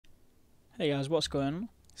Hey guys, what's going on?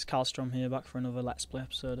 It's Carlstrom here, back for another Let's Play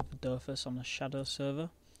episode of the Dofus on the Shadow server.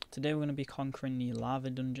 Today we're going to be conquering the Larva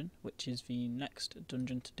dungeon, which is the next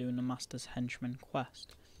dungeon to do in the Master's Henchman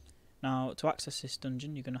quest. Now, to access this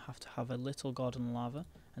dungeon, you're going to have a little golden larva,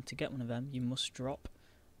 and to get one of them, you must drop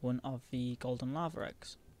one of the golden larva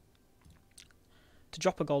eggs. To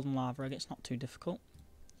drop a golden larva egg, it's not too difficult.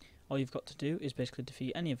 All you've got to do is basically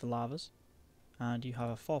defeat any of the larvas, and you have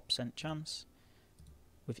a 4% chance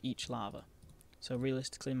with each larva. So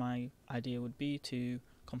realistically, my idea would be to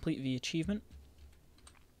complete the achievement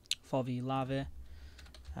for the larvae,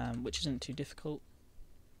 which isn't too difficult,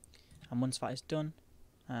 and once that is done,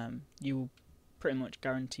 you will pretty much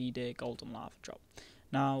guaranteed a golden larva drop.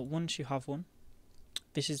 Now once you have one,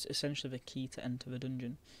 this is essentially the key to enter the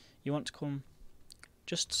dungeon. You want to come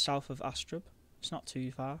just south of Astrub, it's not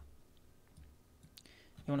too far.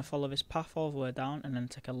 You want to follow this path all the way down and then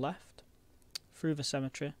take a left through the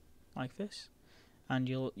cemetery like this, and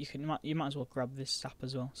you might as well grab this sap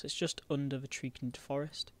as well. So it's just under the tree-knit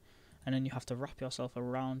forest, and then you have to wrap yourself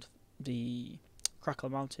around the Crackle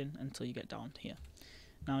Mountain until you get down here.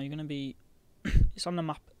 Now you're going to be it's on the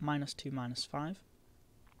map -2, -5,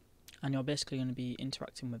 and you're basically going to be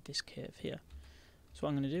interacting with this cave here. So what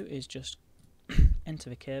I'm going to do is just enter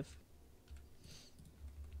the cave.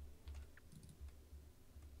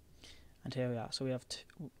 And here we are. So we have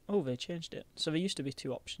oh, they changed it. So there used to be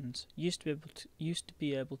two options. You used to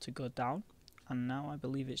be able to go down, and now I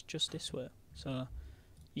believe it's just this way. So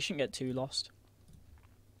you shouldn't get too lost.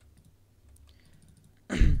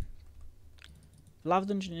 Lava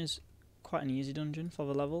dungeon is quite an easy dungeon for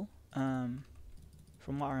the level. From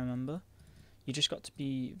what I remember, you just got to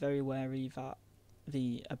be very wary that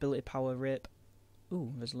the ability power rape.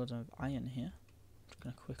 Ooh, there's a lot of iron here. I'm just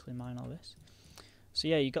gonna quickly mine all this. So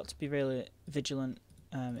yeah, you got to be really vigilant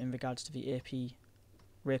in regards to the AP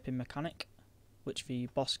raping mechanic, which the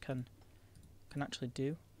boss can actually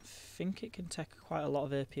do. I think it can take quite a lot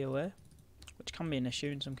of AP away, which can be an issue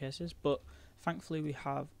in some cases, but thankfully we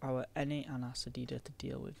have our Eni and our Sadida to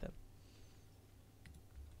deal with them.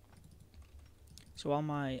 So while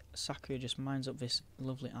my Sakura just mines up this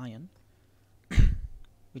lovely iron,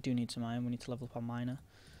 we do need some iron, we need to level up our miner.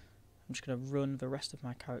 I'm just going to run the rest of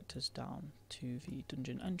my characters down to the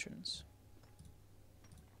dungeon entrance.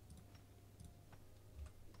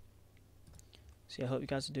 So yeah, I hope you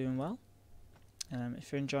guys are doing well.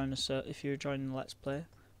 If you're enjoying the Let's Play,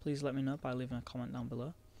 please let me know by leaving a comment down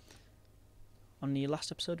below. On the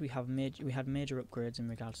last episode, we had major upgrades in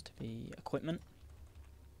regards to the equipment,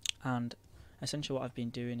 and essentially what I've been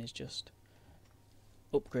doing is just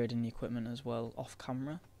upgrading the equipment as well off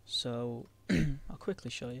camera. So I'll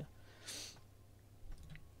quickly show you.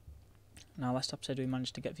 Now last episode we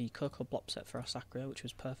managed to get the Cocoa Blop set for our Sakura, which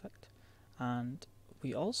was perfect, and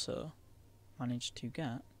we also managed to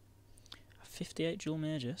get a 58 Jewel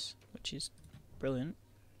Magus, which is brilliant.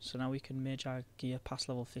 So now we can mage our gear past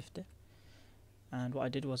level 50, and what I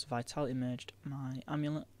did was Vitality maged my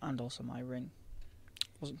amulet and also my ring.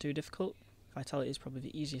 Wasn't too difficult. Vitality is probably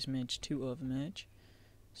the easiest mage to overmage,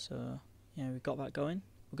 so yeah, we got that going.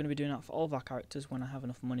 We're going to be doing that for all of our characters when I have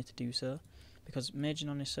enough money to do so, because maging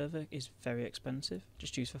on this server is very expensive,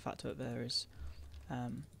 just due to the fact that there is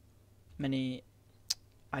many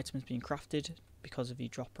items being crafted because of the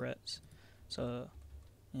drop rates. So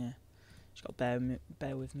yeah, just got to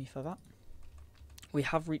bear with me for that. We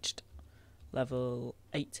have reached level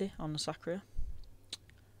 80 on the Sakura,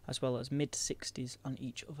 as well as mid-60s on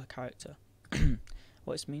each other character.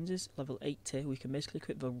 What this means is level 80 we can basically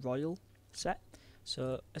equip the royal set.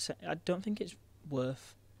 So I don't think it's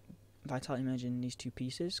worth Vitality maging these two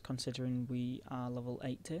pieces, considering we are level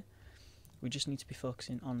 80. We just need to be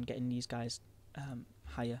focusing on getting these guys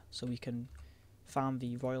higher so we can farm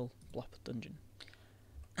the Royal Blop dungeon.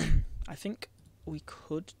 I think we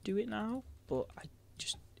could do it now, but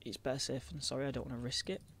it's better safe than sorry. I don't want to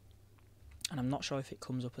risk it, and I'm not sure if it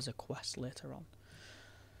comes up as a quest later on.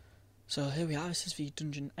 So here we are, this is the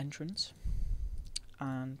dungeon entrance,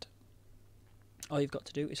 and all you've got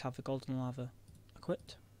to do is have the golden larva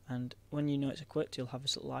equipped, and when you know it's equipped you'll have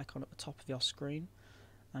this little icon at the top of your screen,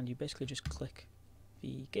 and you basically just click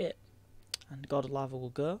the gate and the golden larva will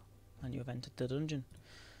go and you have entered the dungeon.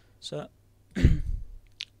 So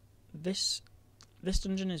this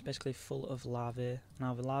dungeon is basically full of larvae.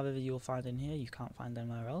 Now the larvae that you'll find in here you can't find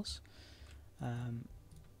anywhere else.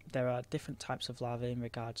 There are different types of larvae in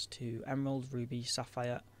regards to emerald, ruby,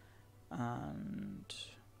 sapphire, and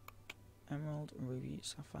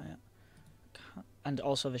and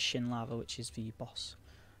also the Shin Larva, which is the boss.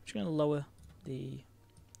 I'm just going to lower the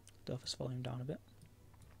Dofus volume down a bit.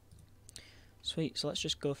 Sweet, so let's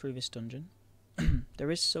just go through this dungeon. There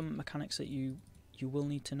is some mechanics that you will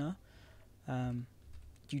need to know.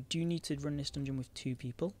 You do need to run this dungeon with 2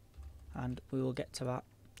 people, and we will get to that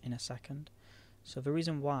in a second. So the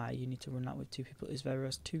reason why you need to run that with 2 people is there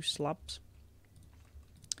are 2 slabs,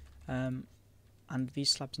 and these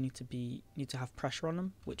slabs need to have pressure on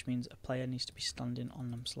them, which means a player needs to be standing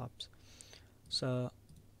on them slabs. So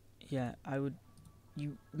yeah,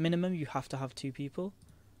 minimum you have to have 2 people.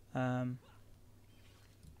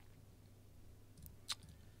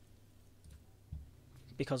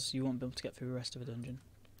 Because you won't be able to get through the rest of the dungeon.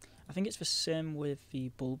 I think it's the same with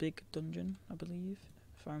the Bulbig dungeon, I believe,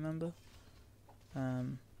 if I remember.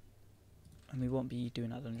 And we won't be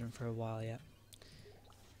doing that dungeon for a while yet.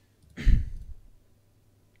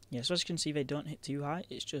 Yeah, so as you can see, they don't hit too high.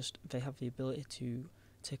 It's just they have the ability to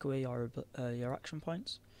take away your action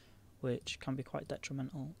points, which can be quite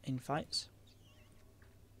detrimental in fights.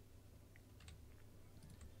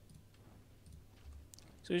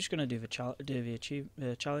 So we're just going to do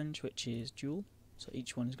the challenge, which is duel. So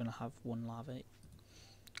each one is going to have 1 larva.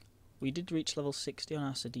 We did reach level 60 on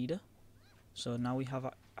our Sedida, so now we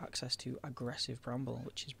have access to aggressive bramble,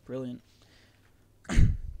 which is brilliant.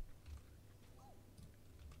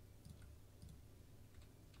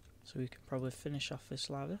 So we can probably finish off this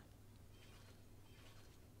larva.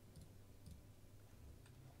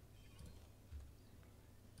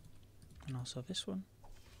 And also this one.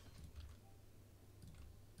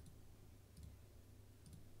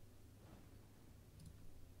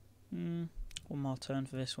 One more turn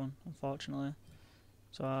for this one, unfortunately.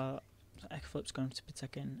 So our Echo Flip's going to be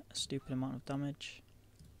taking a stupid amount of damage.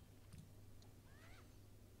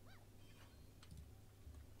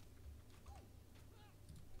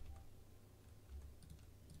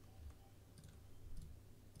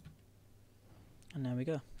 And there we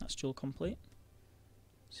go, that's duel complete.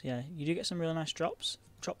 So yeah, you do get some really nice drops.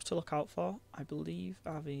 Drops to look out for, I believe,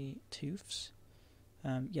 are the tooths.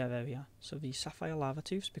 Yeah, there we are. So the Sapphire Lava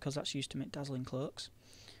Tooths, because that's used to make dazzling cloaks.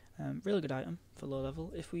 Really good item for low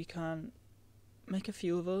level. If we can make a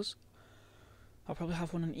few of those, I'll probably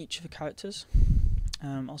have one on each of the characters.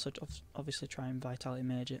 Also, obviously try and Vitality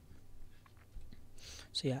Mage it.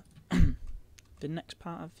 So yeah, the next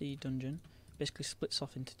part of the dungeon basically splits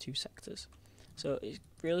off into 2 sectors. So it's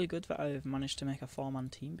really good that I've managed to make a 4-man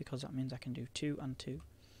team, because that means I can do 2 and 2.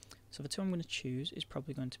 So the 2 I'm going to choose is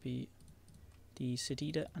probably going to be the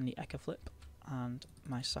Sedida and the Echo Flip, and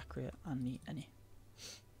my Sacria and the Eni.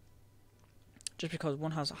 Just because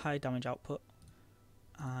one has a high damage output,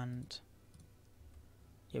 and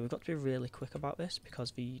yeah, we've got to be really quick about this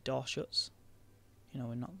because the door shuts. You know,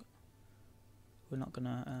 we're not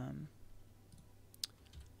gonna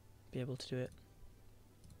be able to do it.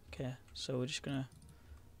 Okay, so we're just gonna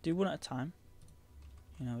do one at a time.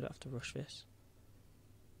 You know, we don't have to rush this.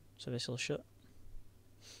 So this will shut.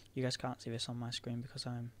 You guys can't see this on my screen because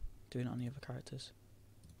I'm doing it on the other characters.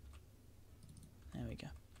 There we go.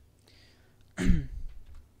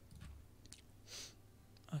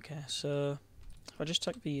 Okay, so if I just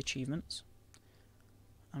take the achievements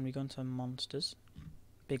and we go into monsters,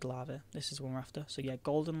 big larva, this is the one we're after. So yeah,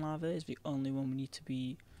 golden larva is the only one we need to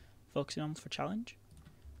be focusing on for challenge.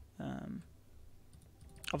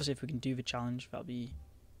 Obviously if we can do the challenge, that'll be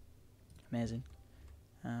amazing,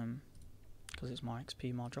 because it's more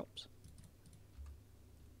XP, more drops.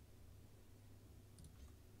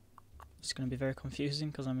 It's going to be very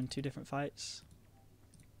confusing because I'm in 2 different fights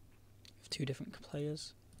with 2 different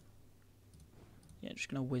players. Yeah, just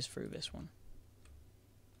going to whiz through this one.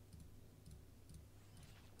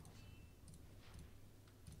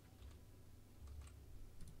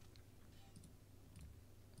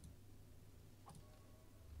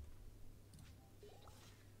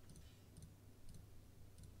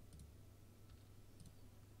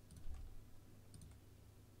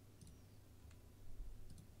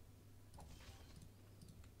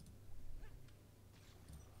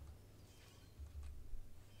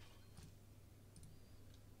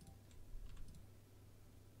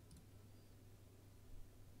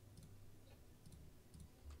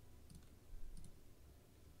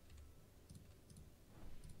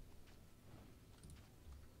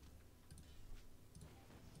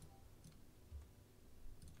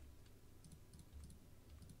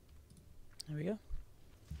 There we go.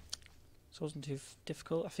 So it wasn't too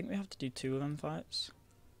difficult. I think we have to do 2 of them fights.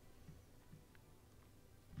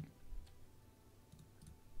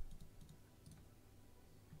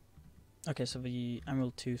 Okay, so the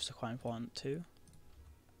emerald tooths are quite important too.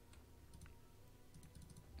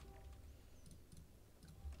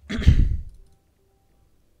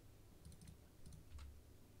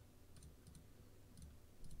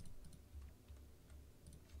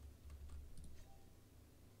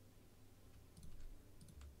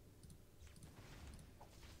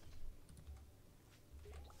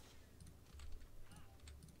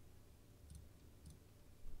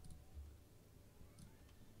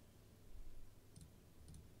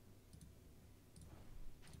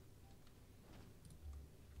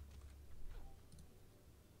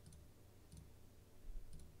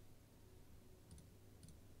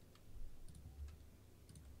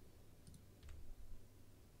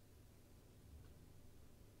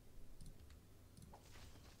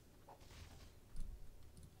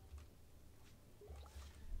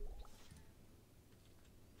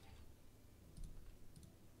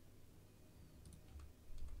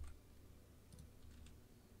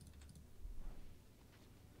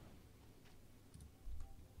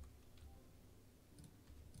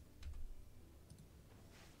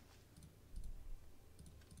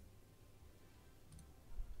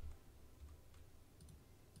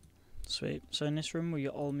 Sweet. So in this room we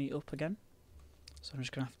all meet up again. So I'm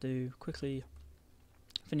just going to have to quickly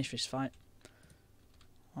finish this fight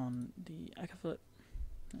on the Echo Flip.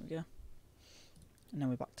 There we go. And then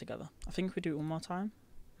we're back together. I think we do it one more time.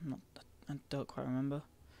 I don't quite remember.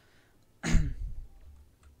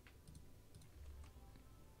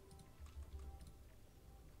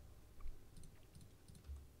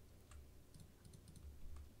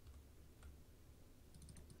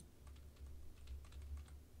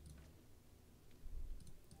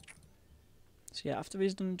 So yeah, after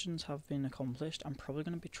these dungeons have been accomplished, I'm probably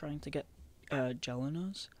going to be trying to get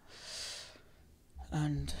Gelinos.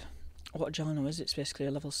 And what a Gelino is, it's basically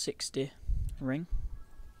a level 60 ring,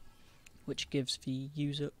 which gives the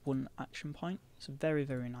user 1 action point. It's a very,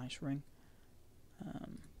 very nice ring.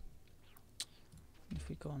 If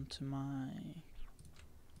we go on to my...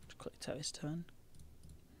 just click Terry's turn.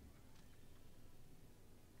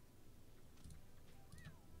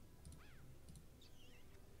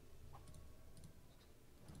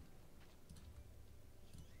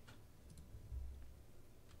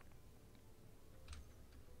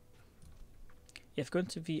 If you go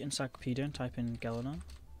into the encyclopedia and type in Gelino,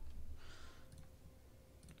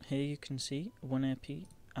 here you can see 1 AP,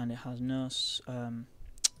 and it has no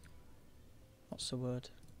what's the word,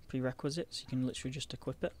 prerequisites. You can literally just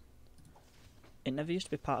equip it. It never used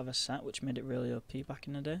to be part of a set, which made it really OP back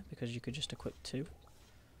in the day, because you could just equip 2.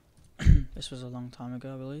 This was a long time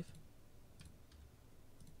ago, I believe.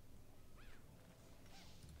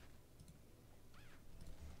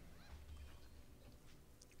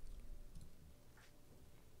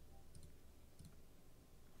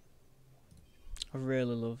 I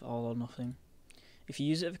really love All or Nothing. If you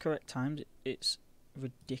use it at the correct times, it's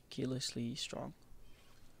ridiculously strong.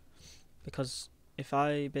 Because if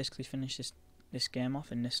I basically finish this game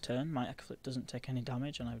off in this turn, my Echo Flip doesn't take any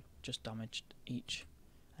damage, and I've just damaged each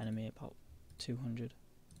enemy about 200.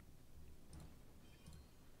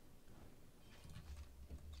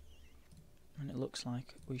 And it looks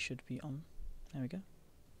like we should be on. There we go.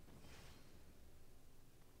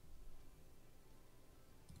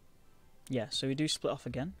 Yeah, so we do split off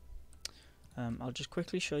again. I'll just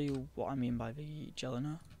quickly show you what I mean by the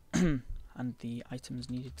Gelino and the items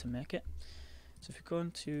needed to make it. So if we go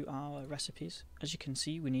into our recipes, as you can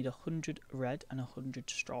see, we need 100 red and 100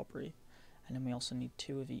 strawberry, and then we also need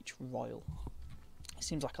 2 of each royal. It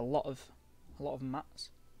seems like a lot of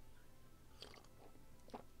mats.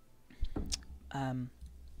 But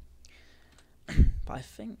I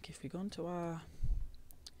think if we go into our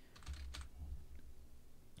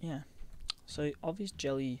so all these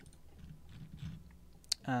jelly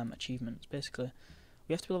achievements, basically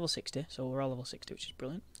we have to be level 60, so we're all level 60, which is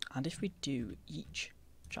brilliant. And if we do each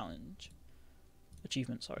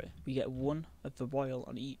achievement, we get 1 of the royal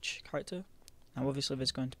on each character. Now obviously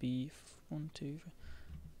there's going to be 1, 2, 3,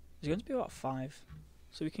 there's going to be about 5,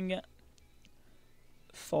 so we can get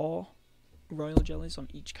 4 royal jellies on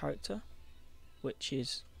each character, which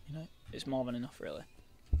is, you know, it's more than enough really.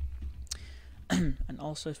 And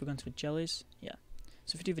also if we're going to the jellies,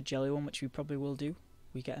 so if we do the jelly one, which we probably will do,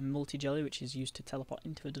 we get a multi-jelly, which is used to teleport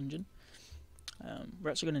into a dungeon.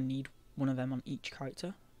 We're actually going to need 1 of them on each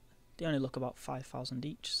character. They only look about 5,000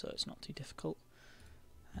 each, so it's not too difficult.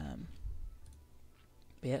 But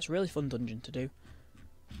yeah, it's a really fun dungeon to do.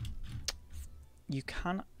 You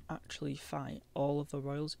can actually fight all of the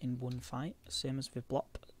royals in one fight, same as the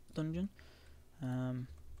Blop dungeon.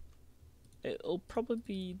 It'll probably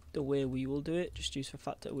be the way we will do it, just due to the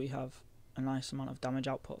fact that we have a nice amount of damage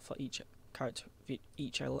output for each character,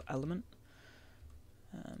 each element.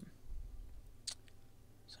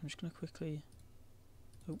 So I'm just going to quickly...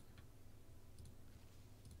 Oh.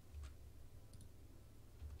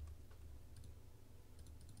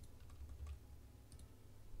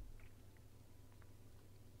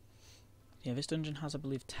 Yeah, this dungeon has, I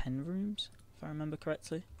believe, 10 rooms, if I remember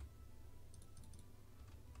correctly.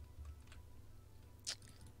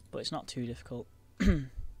 But it's not too difficult, as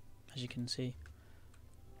you can see.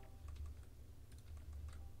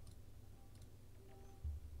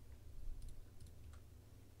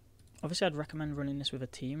 Obviously I'd recommend running this with a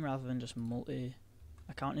team rather than just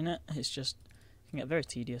multi-accounting it. It's just, it can get very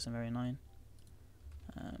tedious and very annoying.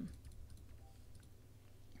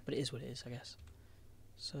 But it is what it is, I guess.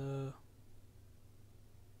 So...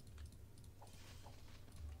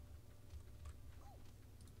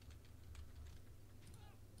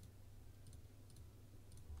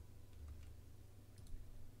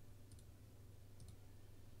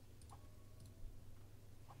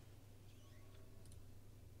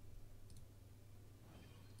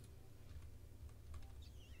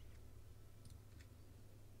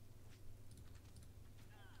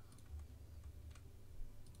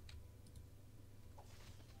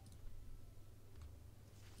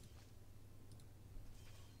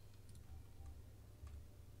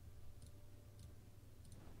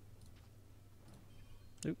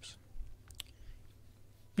 Oops.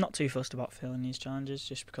 Not too fussed about failing these challenges,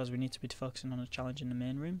 just because we need to be focusing on a challenge in the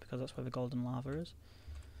main room, because that's where the golden lava is.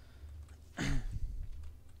 I'm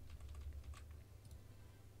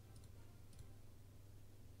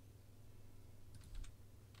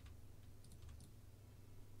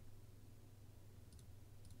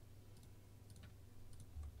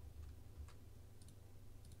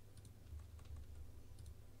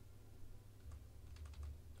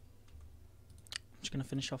just going to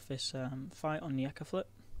finish off this fight on the Echo Flip,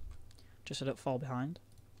 just so I don't fall behind.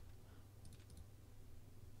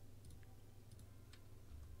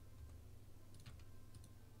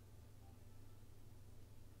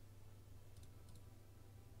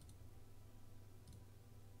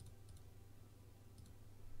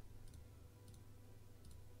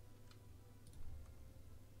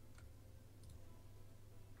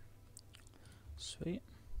 Sweet.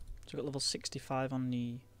 So we've got level 65 on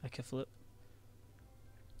the Echo Flip.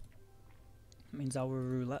 That means our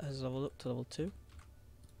roulette has leveled up to level 2.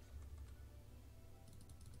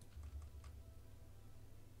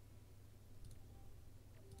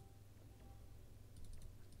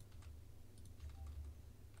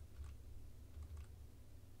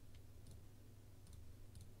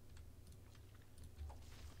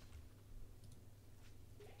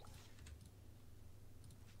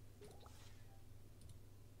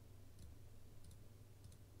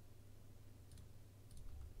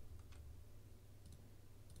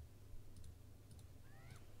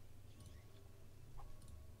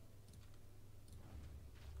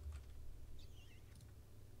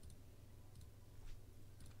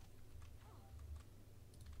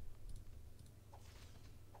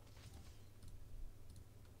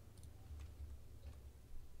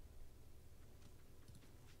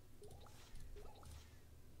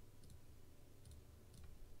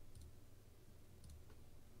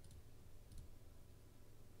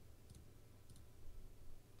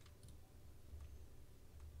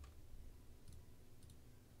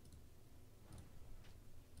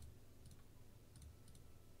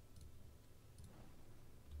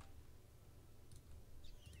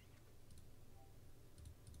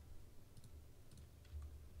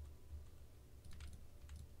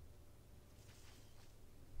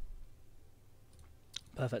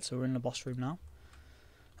 Perfect, so we're in the boss room now.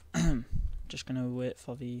 Just going to wait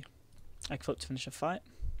for the Echo Flip to finish the fight,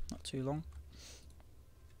 not too long.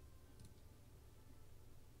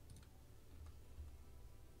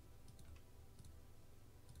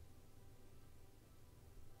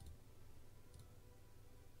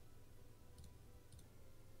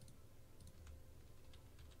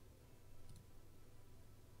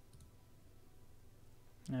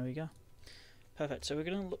 There we go. Perfect, so we're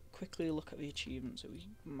going to quickly look at the achievements that we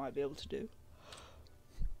might be able to do.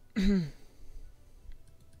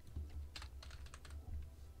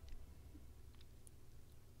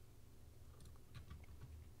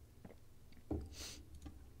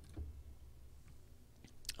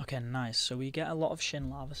 Okay, nice. So we get a lot of Shin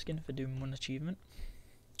Lava Skin for doing one achievement.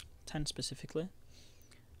 10 specifically.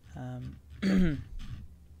 Okay,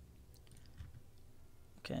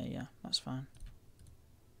 yeah, that's fine.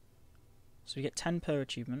 So we get 10 per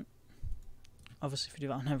achievement. Obviously if we do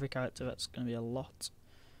that on every character, that's going to be a lot.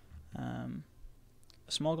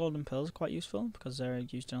 Small golden pearls are quite useful because they're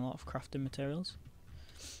used in a lot of crafting materials.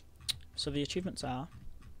 So the achievements are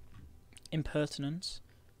Impertinence.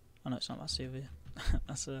 Oh no, it's not, that's severe.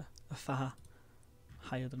 That's a far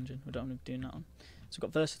higher dungeon. We don't want to be doing that one. So we've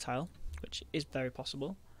got Versatile, which is very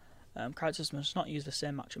possible. Characters must not use the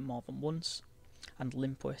same action more than once. And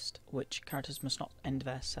Limp-Wrist, which characters must not end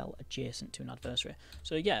their cell adjacent to an adversary.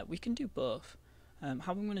 So yeah, we can do both.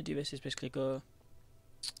 How I'm going to do this is basically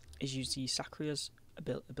use the Sakura's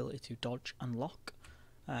ability to dodge and lock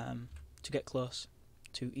to get close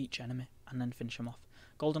to each enemy and then finish them off.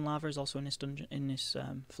 Golden Lava is also in this dungeon, in this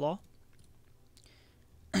floor,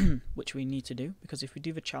 which we need to do because if we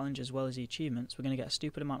do the challenge as well as the achievements, we're going to get a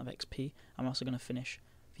stupid amount of XP. I'm also going to finish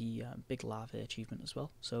the big lava achievement as well,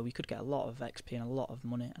 so we could get a lot of XP and a lot of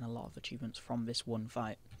money and a lot of achievements from this one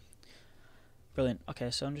fight. Brilliant. Okay,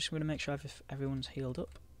 so I'm just going to make sure everyone's healed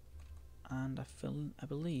up, and I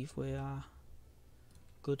believe we are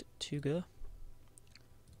good to go.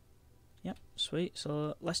 Yep, sweet.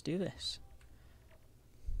 So let's do this.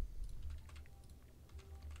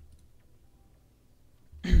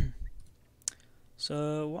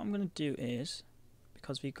 So what I'm going to do is,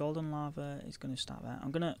 because the golden lava is going to start there,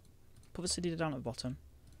 I'm going to put the city down at the bottom.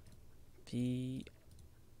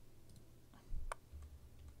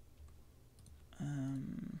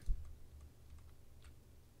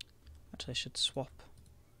 Actually I should swap.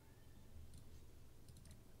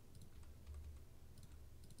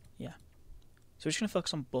 So we're just going to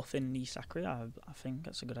focus on buffing the Sakura. I think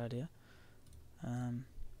that's a good idea.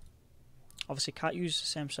 Obviously can't use the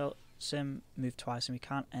same move twice, and we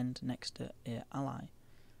can't end next to an ally.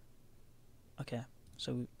 Okay,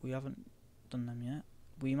 so we haven't done them yet.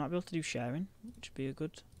 We might be able to do sharing, which would be a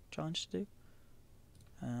good challenge to do.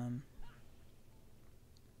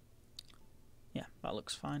 Yeah, that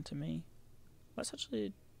looks fine to me. Let's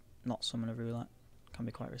actually not summon a roulette. Can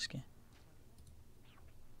be quite risky.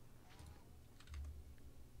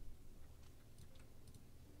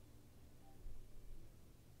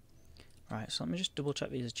 Right, so let me just double check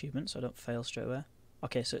these achievements so I don't fail straight away.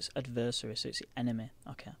 Okay, so it's adversary, so it's the enemy.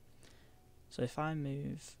 Okay. So if I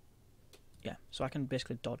move... Yeah, so I can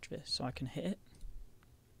basically dodge this. So I can hit it,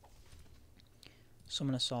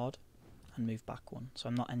 summon a sword, and move back one. So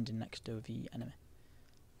I'm not ending next to the enemy.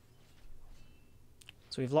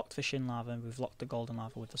 So we've locked the Shin Larva and we've locked the Golden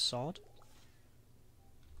Larva with the sword.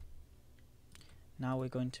 Now we're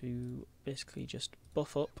going to basically just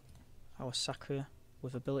buff up our Sakura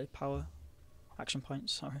with ability power. Action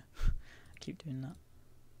points, sorry. I keep doing that.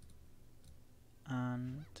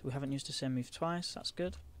 And we haven't used the same move twice, that's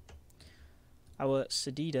good. Our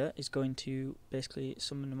Sedida is going to basically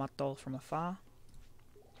summon the Mad Doll from afar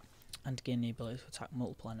and gain the ability to attack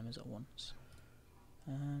multiple enemies at once.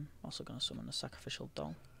 Also going to summon the Sacrificial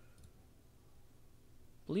Doll.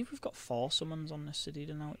 I believe we've got 4 summons on this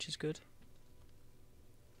Sedida now, which is good.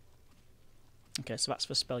 Okay, so that's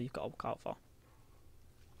the spell you've got to look out for.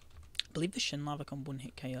 I believe the Shin Larva can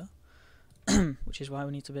one-hit KO, which is why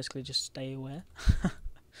we need to basically just stay away.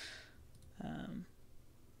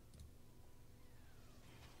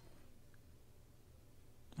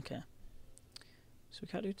 Okay, so we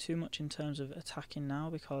can't do too much in terms of attacking now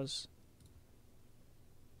because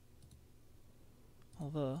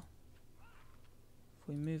although if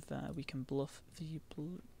we move there we can bluff the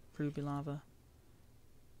Ruby Larva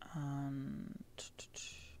and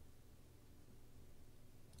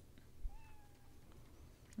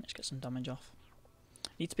let's get some damage off.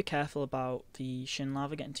 Need to be careful about the Shin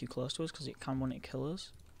Larva getting too close to us because it can one-hit kill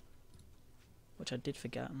us, which I did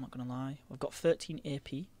forget, I'm not going to lie. We've got 13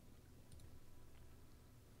 AP.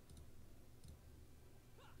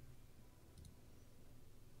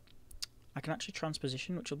 I can actually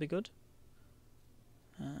transposition, which will be good.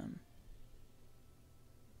 So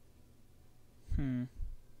I'm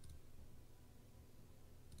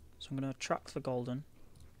going to attract the golden,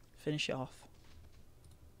 finish it off,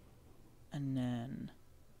 and then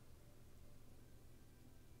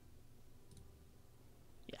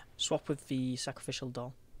yeah, swap with the Sacrificial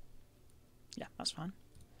Doll. Yeah, that's fine.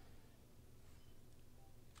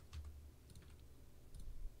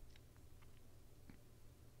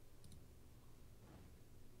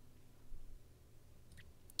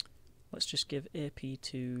 Let's just give AP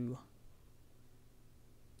to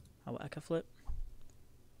our Echo Flip.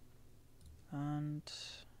 And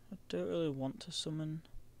I don't really want to summon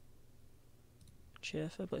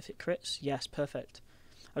Chafer, but if it crits, yes, perfect.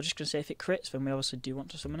 I was just going to say if it crits, then we obviously do want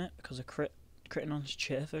to summon it, because a critting on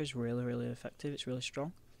Chafer is really, really effective, it's really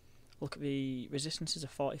strong. Look at the resistances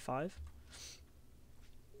of 45.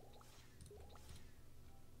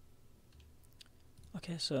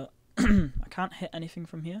 Okay, so I can't hit anything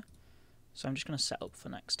from here, so I'm just going to set up for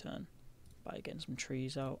next turn by getting some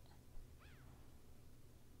trees out.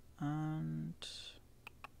 And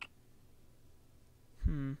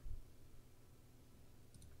I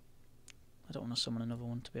don't want to summon another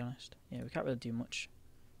one, to be honest. Yeah, we can't really do much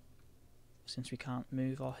since we can't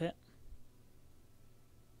move or hit.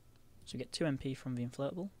 So we get 2 MP from the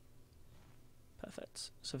inflatable.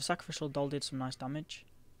 Perfect. So the Sacrificial Doll did some nice damage.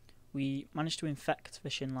 We managed to infect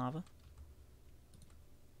the Shin Larva,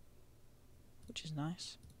 which is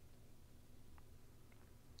nice.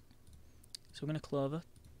 So we're going to Clover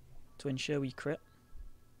to ensure we crit.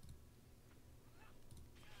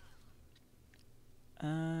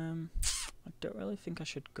 I don't really think I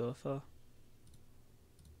should go for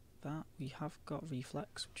that. We have got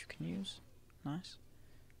Reflex, which we can use. Nice.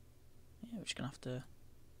 Yeah, we're just going to have to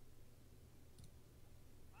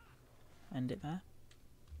end it there.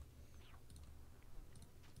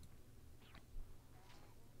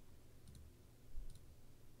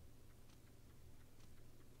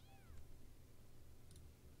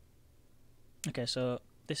 Okay, so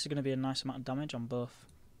this is going to be a nice amount of damage on both.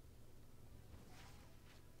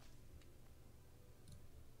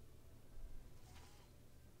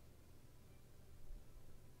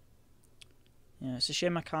 Yeah, it's a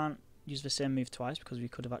shame I can't use the same move twice because we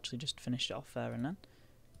could have actually just finished it off there and then.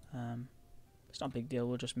 It's not a big deal,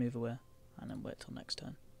 we'll just move away and then wait till next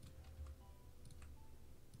turn.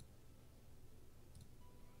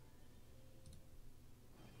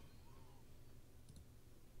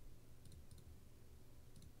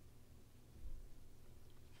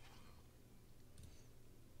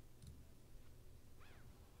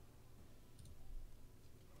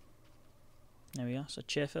 There we are. So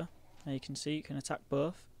Chafer, there you can see, you can attack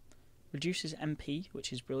both. Reduces MP,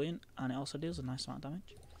 which is brilliant, and it also deals a nice amount of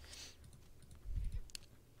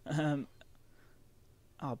damage.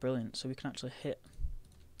 Oh, brilliant. So we can actually hit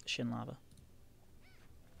Shin Larva,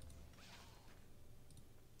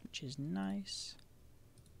 which is nice.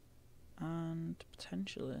 And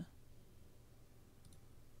potentially...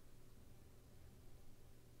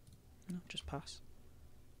 no, just pass.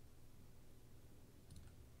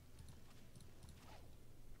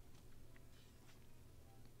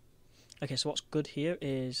 Okay, so what's good here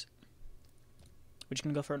is we're just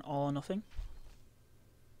going to go for an all or nothing.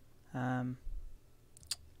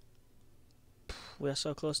 We are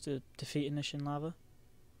so close to defeating the Shin Larva.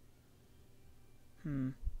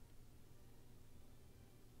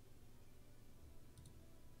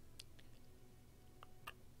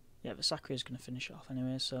 Yeah, the Sakura is going to finish it off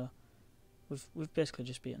anyway, so we've basically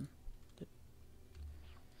just beaten.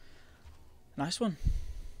 Nice one.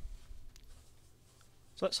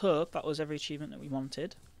 So let's hope that was every achievement that we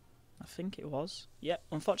wanted. I think it was. Yep,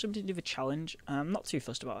 unfortunately we didn't do the challenge. I'm not too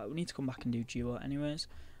fussed about it. We need to come back and do duo anyways.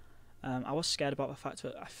 I was scared about the fact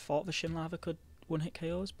that I thought the Shin Larva could one-hit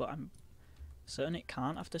KOs, but I'm certain it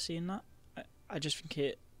can't after seeing that. I just think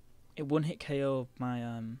it one-hit KO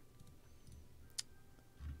my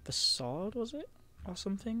the sword, was it? Or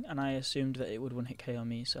something? And I assumed that it would one-hit KO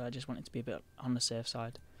me, so I just wanted to be a bit on the safe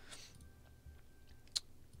side.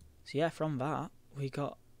 So yeah, from that, we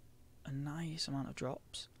got a nice amount of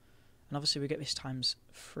drops. And obviously we get this times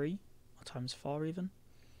 3, or times 4 even.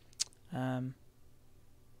 So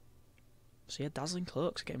yeah, Dazzling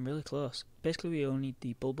Cloaks are getting really close. Basically we only need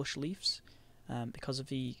the Bulbush Leaves, because of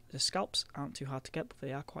the scalps aren't too hard to get, but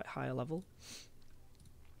they are quite higher level.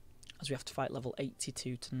 As we have to fight level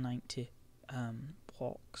 82 to 90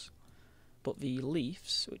 walks. But the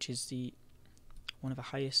Leaves, which is one of the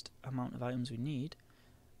highest amount of items we need,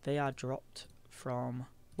 they are dropped from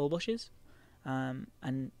Bulbushes. And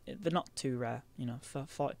they're not too rare, you know, for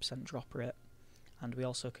 40% drop rate, and we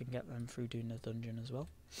also can get them through doing the dungeon as well.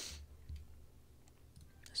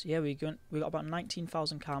 So yeah, we got about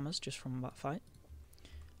 19,000 karmas just from that fight.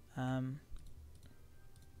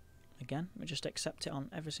 Again, we just accept it on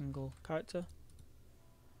every single character.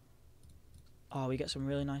 Oh, we get some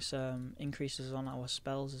really nice increases on our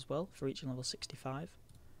spells as well for reaching level 65.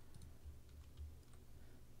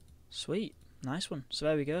 Sweet. Nice one. So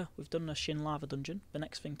there we go. We've done a Shin Larva dungeon. The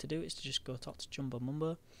next thing to do is to just go talk to Jumbo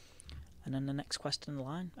Mumbo. And then the next quest in the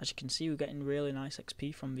line. As you can see, we're getting really nice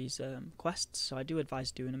XP from these quests. So I do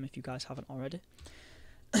advise doing them if you guys haven't already.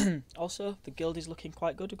 Also, the guild is looking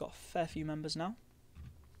quite good. We've got a fair few members now.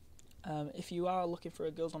 If you are looking for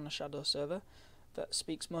a guild on the Shadow server that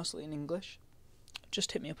speaks mostly in English,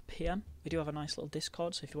 just hit me up a PM. We do have a nice little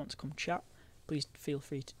Discord, so if you want to come chat, please feel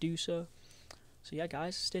free to do so. So yeah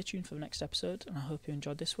guys, stay tuned for the next episode, and I hope you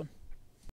enjoyed this one.